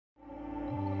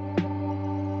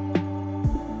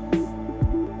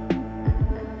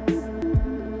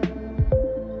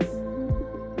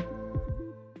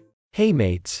Hey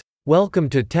mates, welcome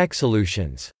to Tech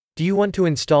Solutions. Do you want to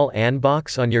install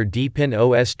Anbox on your Deepin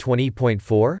OS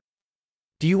 20.4?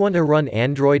 Do you want to run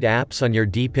Android apps on your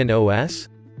Deepin OS?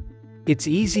 It's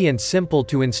easy and simple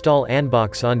to install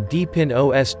Anbox on Deepin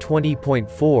OS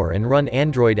 20.4 and run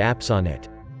Android apps on it.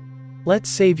 Let's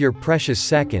save your precious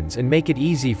seconds and make it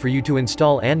easy for you to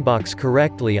install Anbox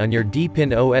correctly on your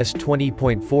Deepin OS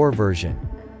 20.4 version.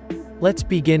 Let's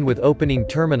begin with opening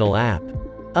Terminal app.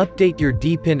 Update your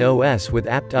Deepin OS with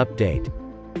apt update.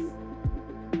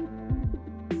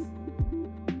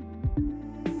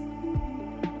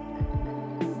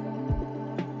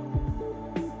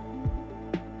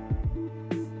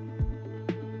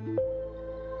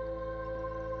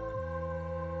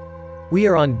 We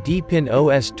are on Deepin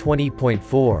OS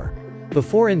 20.4.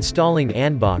 Before installing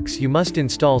Anbox, you must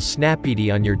install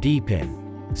SnapID on your Deepin.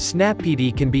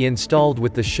 SnapID can be installed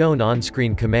with the shown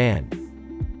on-screen command.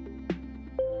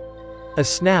 A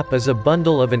snap is a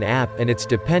bundle of an app and its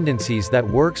dependencies that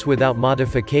works without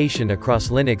modification across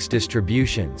Linux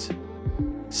distributions.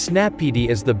 SnapID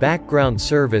is the background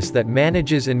service that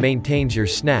manages and maintains your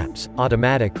snaps,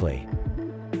 automatically.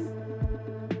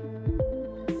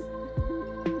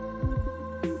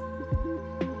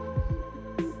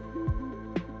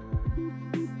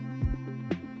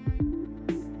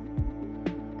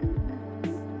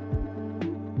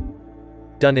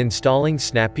 Done installing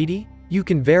SnapID? You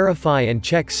can verify and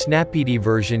check SnapID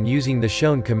version using the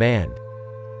shown command.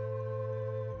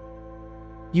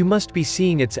 You must be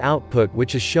seeing its output,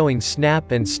 which is showing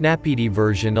Snap and SnapID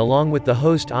version along with the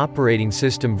host operating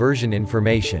system version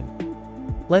information.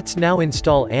 Let's now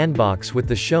install Anbox with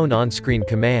the shown on-screen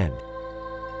command.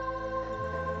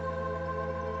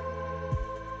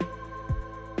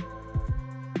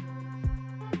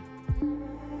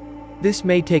 This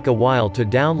may take a while to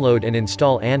download and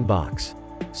install Anbox.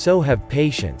 So have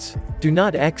patience. Do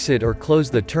not exit or close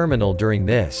the terminal during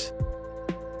this.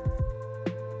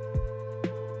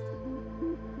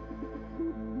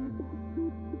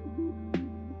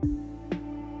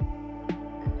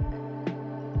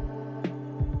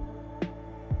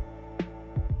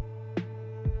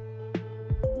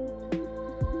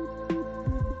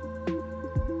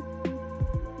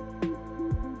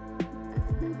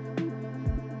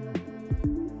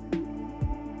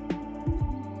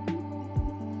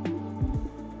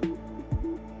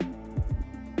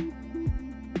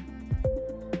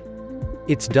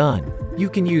 It's done. You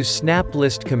can use snap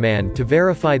list command to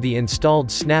verify the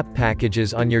installed snap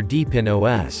packages on your Deepin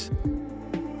OS.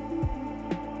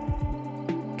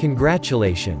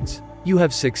 Congratulations! You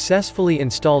have successfully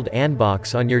installed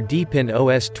Anbox on your Deepin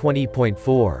OS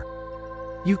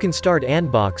 20.4. You can start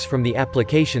Anbox from the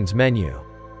Applications menu.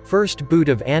 First boot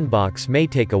of Anbox may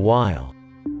take a while.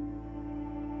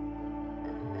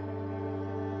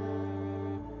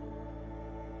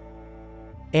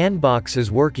 Anbox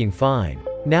is working fine.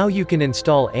 Now you can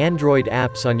install Android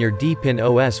apps on your Deepin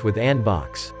OS with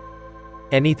Anbox.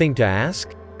 Anything to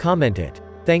ask? Comment it.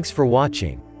 Thanks for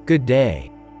watching. Good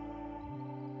day.